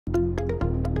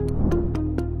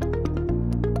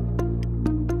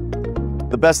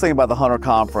best thing about the Hunter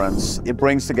Conference, it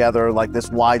brings together like this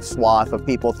wide swath of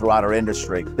people throughout our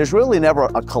industry. There's really never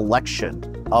a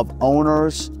collection of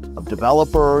owners, of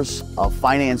developers, of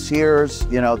financiers,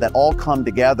 that all come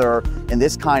together in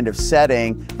this kind of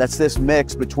setting. That's this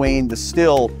mix between the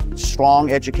still strong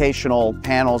educational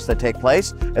panels that take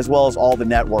place, as well as all the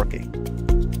networking.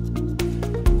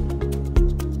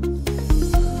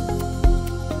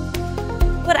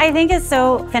 What I think is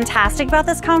so fantastic about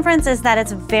this conference is that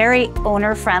it's very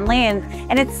owner-friendly,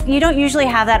 and you don't usually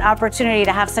have that opportunity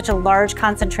to have such a large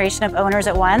concentration of owners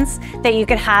at once that you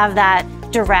could have that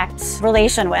direct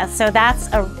relation with. So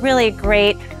that's a really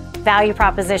great value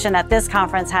proposition that this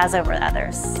conference has over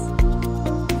others.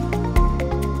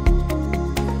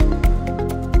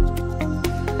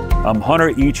 Hunter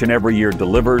each and every year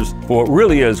delivers for what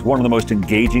really is one of the most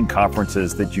engaging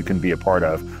conferences that you can be a part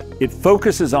of. It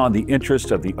focuses on the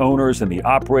interests of the owners and the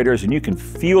operators, and you can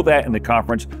feel that in the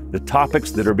conference. The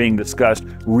topics that are being discussed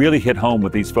really hit home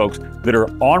with these folks that are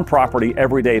on property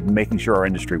every day making sure our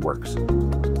industry works.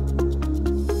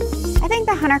 I think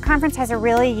the Hunter Conference has a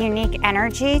really unique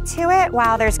energy to it.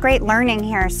 While there's great learning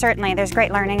here, certainly there's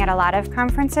great learning at a lot of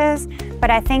conferences, but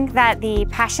I think that the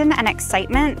passion and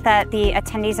excitement that the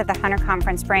attendees of the Hunter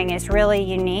Conference bring is really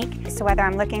unique. So whether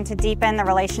I'm looking to deepen the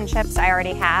relationships I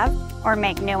already have or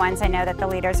make new ones, I know that the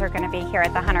leaders are going to be here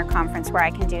at the Hunter Conference where I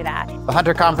can do that. The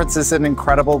Hunter Conference is an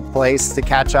incredible place to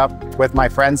catch up with my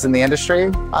friends in the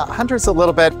industry. Hunter's a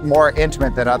little bit more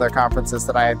intimate than other conferences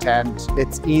that I attend.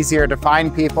 It's easier to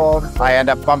find people. I end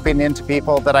up bumping into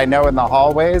people that I know in the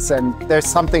hallways, and there's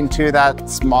something to that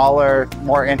smaller,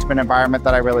 more intimate environment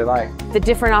that I really like. The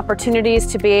different opportunities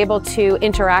to be able to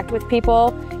interact with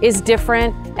people is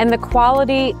different, and the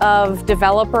quality of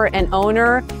developer and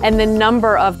owner and the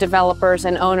number of developers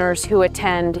and owners who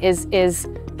attend is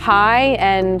high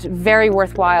and very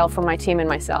worthwhile for my team and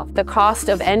myself. The cost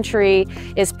of entry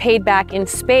is paid back in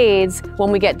spades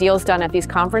when we get deals done at these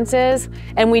conferences,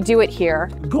 and we do it here.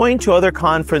 Going to other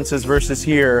conferences versus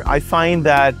here, I find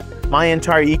that my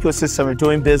entire ecosystem of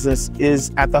doing business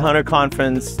is at the Hunter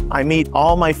Conference. I meet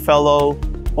all my fellow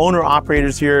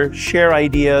owner-operators here, share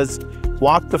ideas,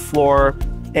 walk the floor,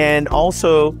 and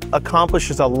also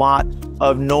accomplishes a lot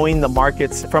of knowing the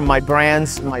markets from my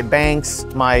brands, my banks,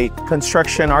 my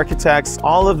construction architects.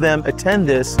 All of them attend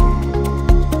this.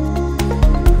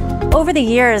 Over the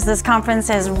years, this conference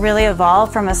has really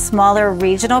evolved from a smaller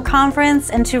regional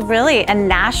conference into really a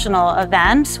national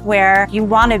event where you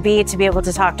want to be able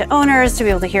to talk to owners, to be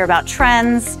able to hear about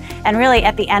trends. And really,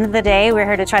 at the end of the day, we're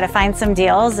here to try to find some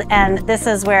deals, and this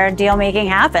is where deal making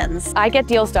happens. I get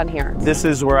deals done here. This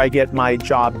is where I get my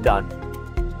job done.